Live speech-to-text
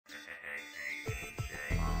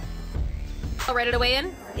Ready to weigh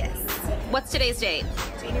in? Yes. What's today's date?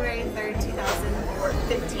 January 3rd,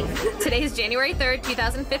 2015. Today's January 3rd,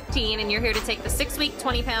 2015, and you're here to take the 6-week,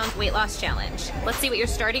 20-pound weight loss challenge. Let's see what your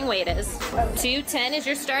starting weight is. 210 is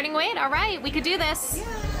your starting weight? All right, we could do this. Yeah.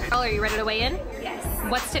 Oh, are you ready to weigh in? Yes.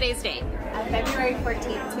 What's today's date? February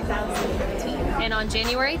 14th, 2015. And on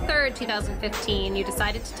January 3rd, 2015, you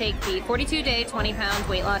decided to take the 42-day, 20-pound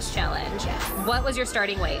weight loss challenge. Yes. What was your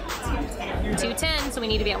starting weight? 210. 210, so we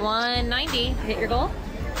need to be at 190 to hit your goal.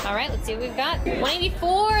 All right, let's see what we've got.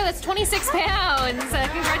 184, that's 26 pounds.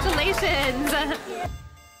 Congratulations.